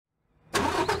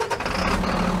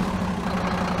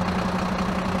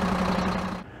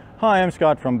Hi, I'm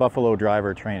Scott from Buffalo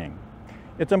Driver Training.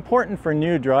 It's important for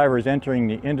new drivers entering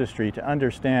the industry to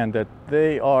understand that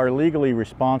they are legally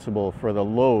responsible for the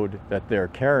load that they're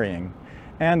carrying,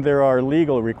 and there are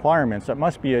legal requirements that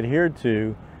must be adhered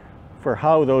to for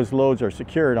how those loads are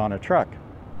secured on a truck.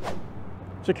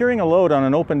 Securing a load on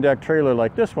an open deck trailer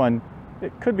like this one,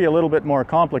 it could be a little bit more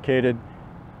complicated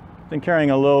than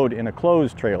carrying a load in a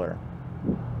closed trailer.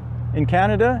 In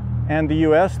Canada and the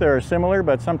US, there are similar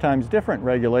but sometimes different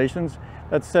regulations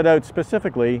that set out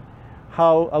specifically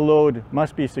how a load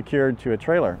must be secured to a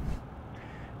trailer.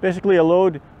 Basically, a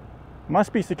load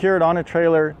must be secured on a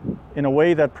trailer in a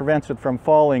way that prevents it from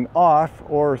falling off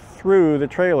or through the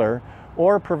trailer,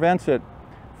 or prevents it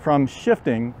from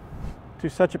shifting to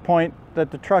such a point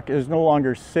that the truck is no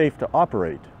longer safe to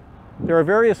operate. There are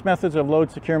various methods of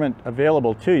load securement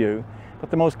available to you, but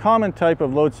the most common type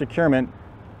of load securement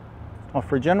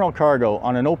for general cargo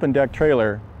on an open deck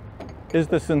trailer is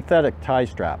the synthetic tie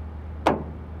strap.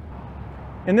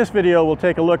 In this video, we'll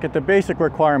take a look at the basic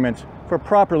requirements for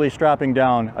properly strapping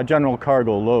down a general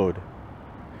cargo load.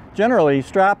 Generally,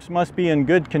 straps must be in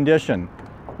good condition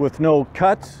with no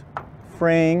cuts,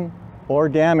 fraying, or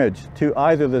damage to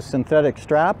either the synthetic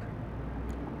strap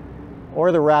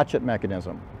or the ratchet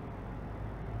mechanism.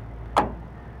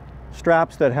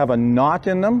 Straps that have a knot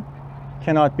in them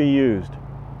cannot be used.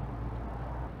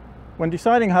 When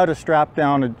deciding how to strap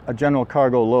down a general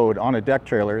cargo load on a deck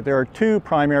trailer, there are two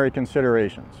primary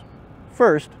considerations.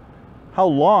 First, how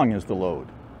long is the load?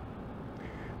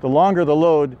 The longer the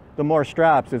load, the more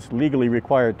straps it's legally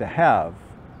required to have.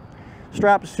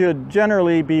 Straps should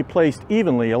generally be placed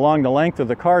evenly along the length of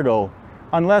the cargo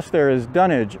unless there is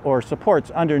dunnage or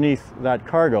supports underneath that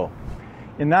cargo.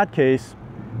 In that case,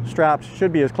 straps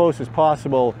should be as close as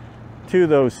possible to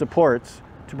those supports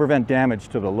to prevent damage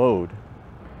to the load.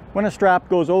 When a strap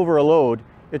goes over a load,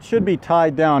 it should be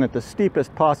tied down at the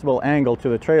steepest possible angle to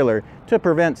the trailer to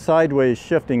prevent sideways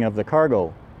shifting of the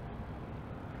cargo.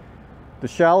 The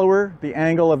shallower the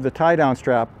angle of the tie-down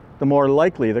strap, the more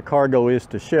likely the cargo is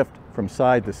to shift from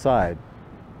side to side.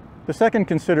 The second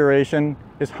consideration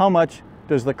is how much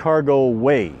does the cargo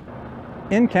weigh?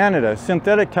 In Canada,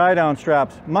 synthetic tie-down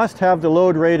straps must have the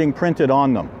load rating printed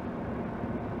on them.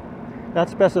 That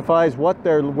specifies what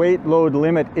their weight load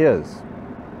limit is.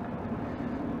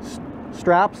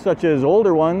 Straps such as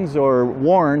older ones or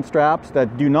worn straps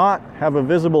that do not have a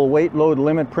visible weight load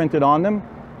limit printed on them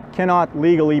cannot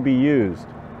legally be used.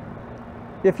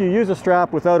 If you use a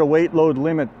strap without a weight load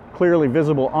limit clearly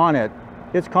visible on it,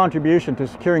 its contribution to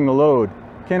securing the load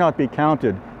cannot be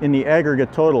counted in the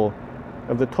aggregate total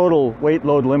of the total weight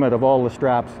load limit of all the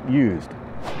straps used.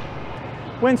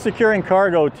 When securing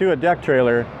cargo to a deck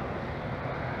trailer,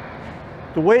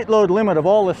 the weight load limit of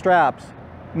all the straps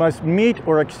must meet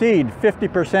or exceed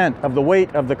 50% of the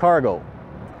weight of the cargo.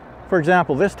 For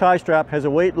example, this tie strap has a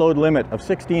weight load limit of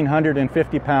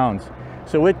 1,650 pounds,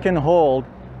 so it can hold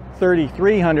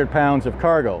 3,300 pounds of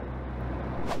cargo.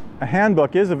 A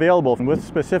handbook is available with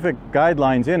specific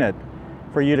guidelines in it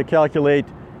for you to calculate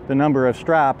the number of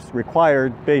straps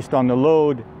required based on the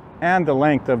load and the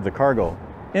length of the cargo.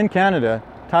 In Canada,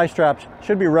 tie straps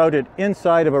should be routed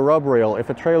inside of a rub rail if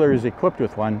a trailer is equipped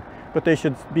with one, but they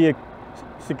should be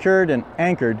secured and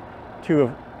anchored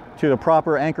to the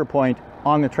proper anchor point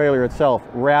on the trailer itself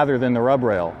rather than the rub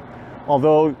rail.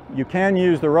 Although you can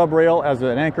use the rub rail as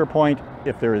an anchor point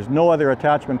if there is no other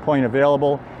attachment point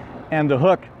available and the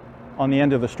hook on the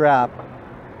end of the strap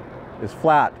is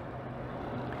flat.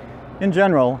 In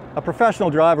general, a professional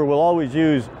driver will always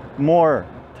use more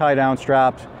tie-down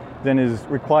straps than is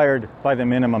required by the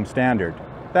minimum standard.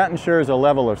 That ensures a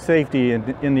level of safety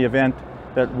in the event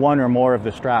that one or more of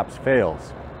the straps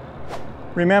fails.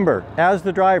 Remember, as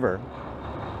the driver,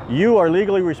 you are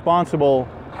legally responsible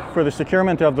for the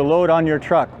securement of the load on your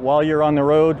truck while you're on the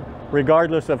road,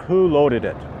 regardless of who loaded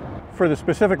it. For the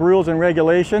specific rules and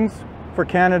regulations for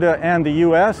Canada and the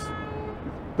US,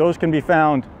 those can be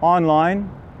found online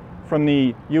from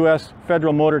the US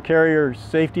Federal Motor Carrier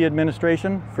Safety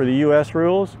Administration for the US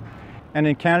rules, and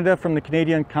in Canada from the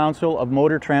Canadian Council of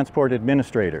Motor Transport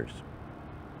Administrators.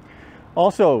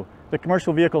 Also, the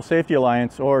Commercial Vehicle Safety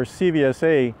Alliance, or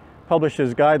CVSA,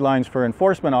 publishes guidelines for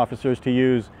enforcement officers to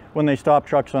use when they stop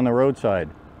trucks on the roadside.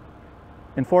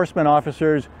 Enforcement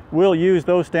officers will use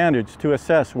those standards to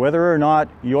assess whether or not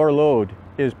your load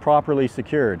is properly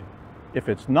secured. If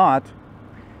it's not,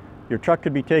 your truck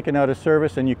could be taken out of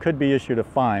service and you could be issued a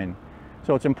fine.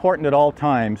 So it's important at all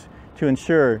times to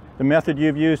ensure the method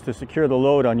you've used to secure the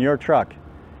load on your truck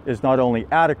is not only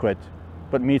adequate,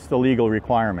 but meets the legal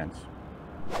requirements.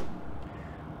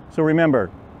 So remember,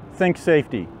 think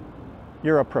safety.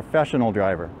 You're a professional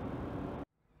driver.